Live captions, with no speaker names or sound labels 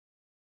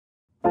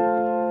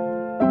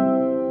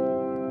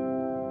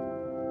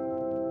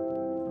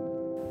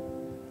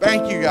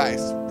thank you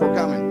guys for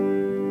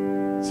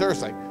coming.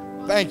 Seriously,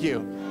 thank you.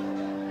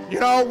 You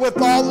know, with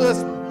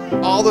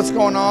all this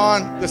going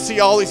on, to see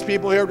all these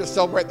people here to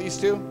celebrate these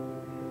two,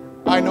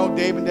 I know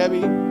Dave and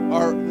Debbie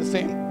are the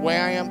same way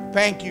I am.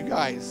 Thank you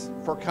guys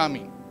for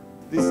coming.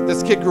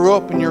 This kid grew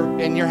up in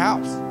your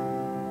house.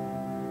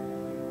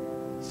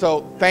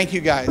 So thank you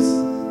guys.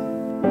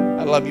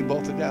 I love you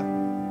both to death.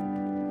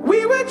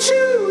 We were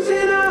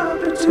choosing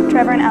opportunity.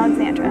 Trevor and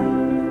Alexandra,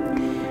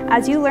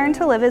 as you learn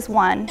to live as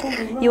one,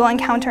 you will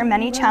encounter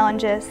many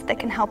challenges that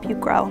can help you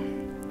grow.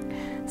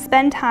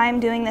 Spend time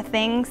doing the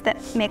things that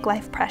make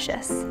life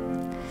precious.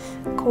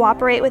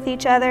 Cooperate with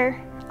each other,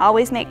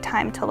 always make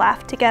time to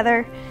laugh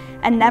together,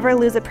 and never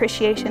lose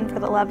appreciation for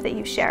the love that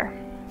you share.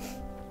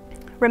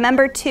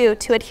 Remember, too,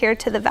 to adhere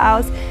to the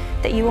vows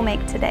that you will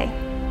make today.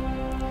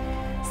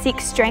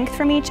 Seek strength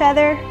from each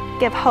other,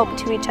 give hope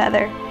to each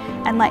other,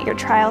 and let your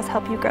trials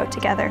help you grow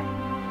together.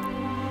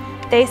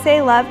 They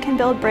say love can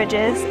build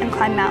bridges and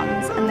climb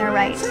mountains, and they're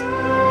right.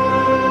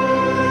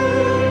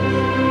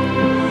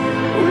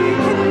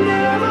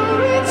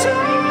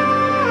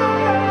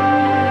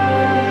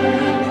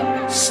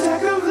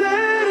 Stack of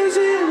letters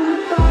in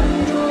the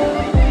bottom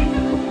drawer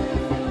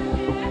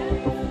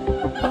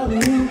of the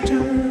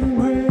intern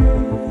gray.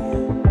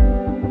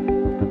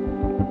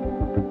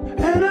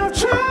 And I've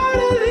tried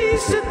at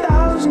least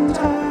 1,000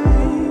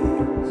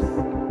 times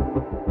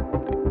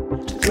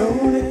to throw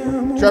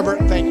them Trevor,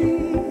 away. thank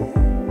you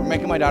for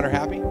making my daughter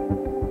happy.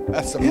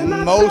 That's the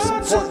most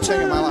important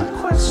thing in my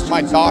life.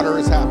 My daughter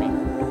is happy.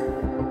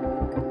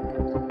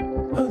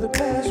 Of the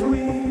past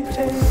we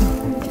take.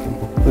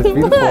 It's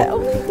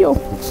beautiful.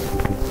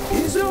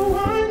 Is the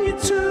one you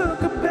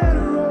took a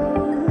better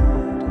road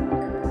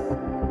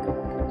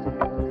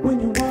when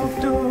you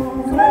walked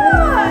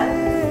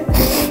away?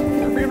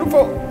 You're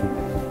beautiful.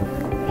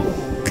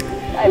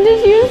 I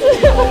just used it.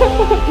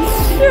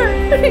 Sure.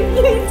 You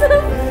need some?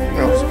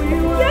 No.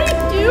 Yeah,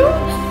 you do.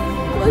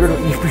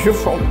 You're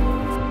beautiful.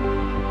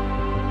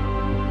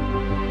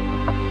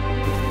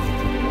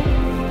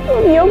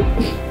 Love you.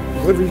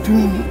 What are you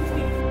doing?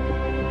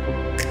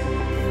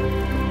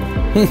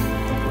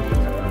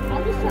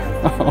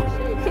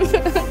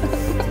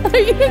 Are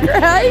you gonna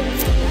cry?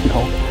 No,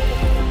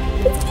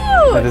 It's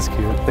cute. that is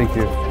cute. Thank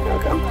you.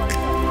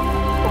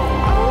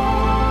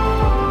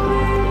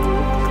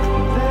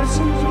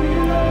 Lessons we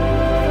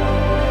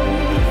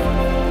learned.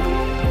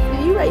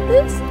 Did you write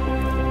this?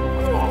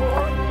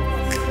 Aww.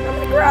 I'm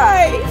gonna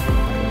cry.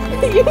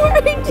 You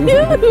already do.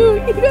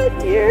 You got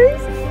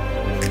tears.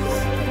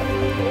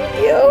 Thank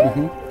you.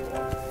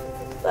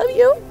 Love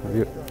you. Love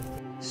you.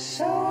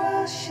 So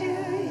I'll shoot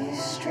you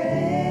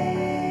straight.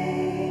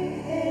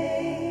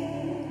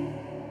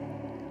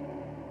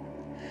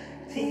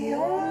 The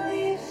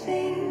only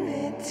thing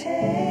that takes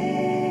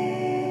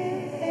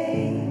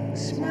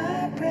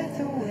my breath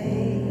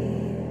away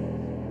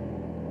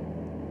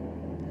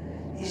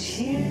is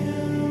you.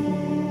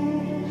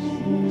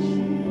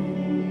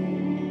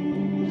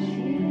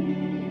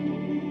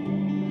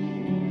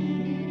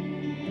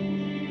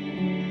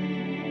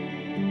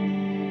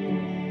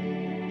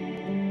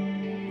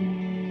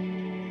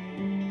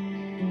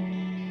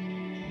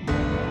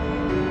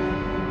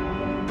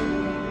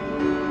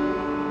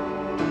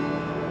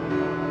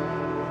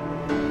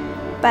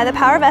 By the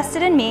power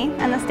vested in me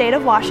and the state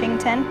of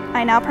Washington,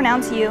 I now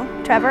pronounce you,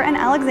 Trevor and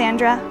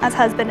Alexandra, as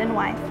husband and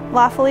wife,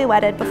 lawfully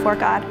wedded before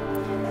God.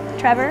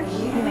 Trevor,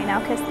 you may now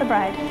kiss the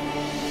bride.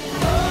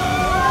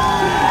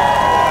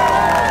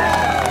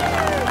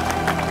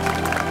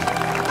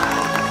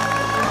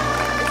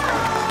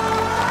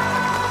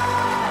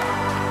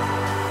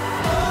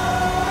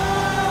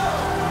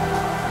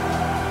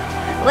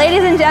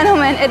 Ladies and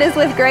gentlemen, it is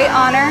with great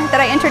honor that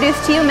I introduce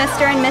to you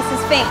Mr. and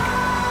Mrs. Fink.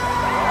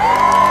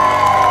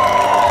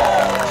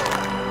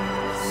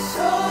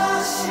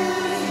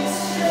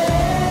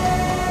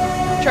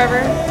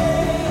 Trevor,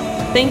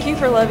 thank you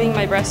for loving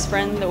my best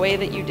friend the way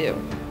that you do.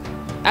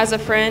 As a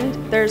friend,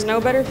 there's no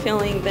better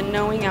feeling than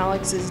knowing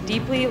Alex is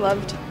deeply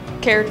loved,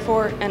 cared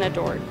for, and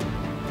adored.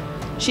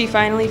 She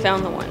finally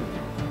found the one.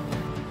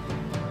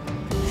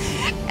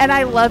 And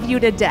I love you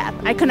to death.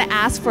 I couldn't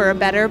ask for a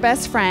better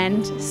best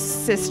friend,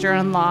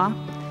 sister-in-law.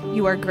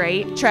 You are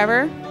great.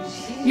 Trevor,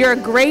 you're a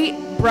great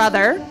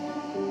brother.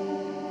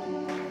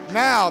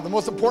 Now, the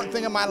most important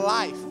thing in my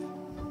life,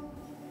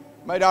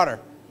 my daughter.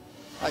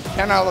 I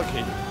cannot look at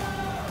you.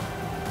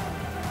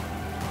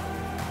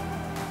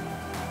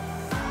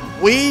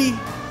 We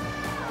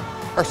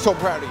are so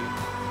proud of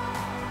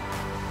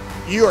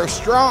you. You are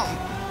strong.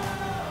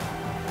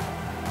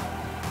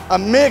 A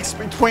mix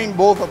between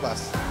both of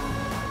us.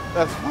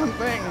 That's one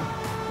thing.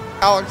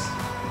 Alex,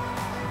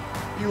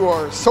 you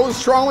are so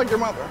strong like your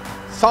mother,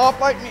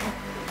 soft like me.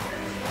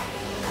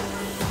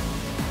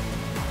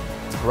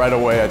 Right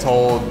away, I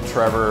told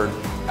Trevor,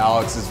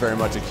 Alex is very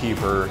much a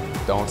keeper.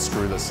 Don't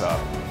screw this up.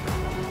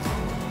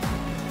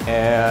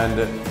 And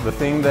the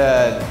thing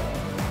that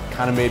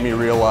kind of made me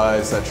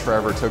realize that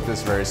Trevor took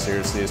this very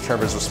seriously is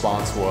Trevor's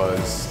response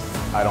was,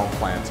 I don't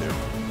plan to.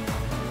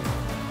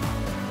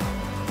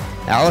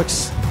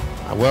 Alex,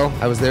 Well,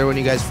 I was there when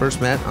you guys first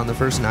met on the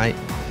first night,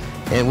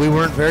 and we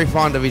weren't very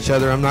fond of each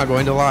other, I'm not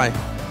going to lie.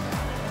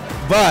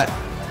 But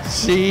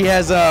she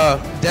has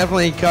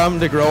definitely come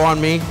to grow on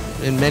me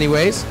in many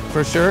ways,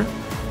 for sure,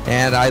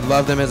 and I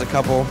love them as a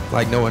couple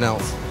like no one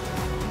else.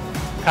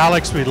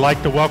 Alex, we'd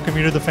like to welcome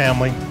you to the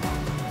family.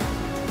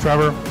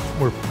 Trevor,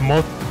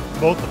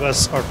 both of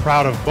us are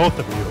proud of both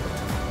of you,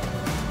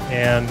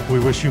 and we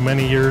wish you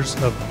many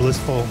years of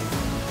blissful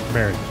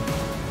marriage.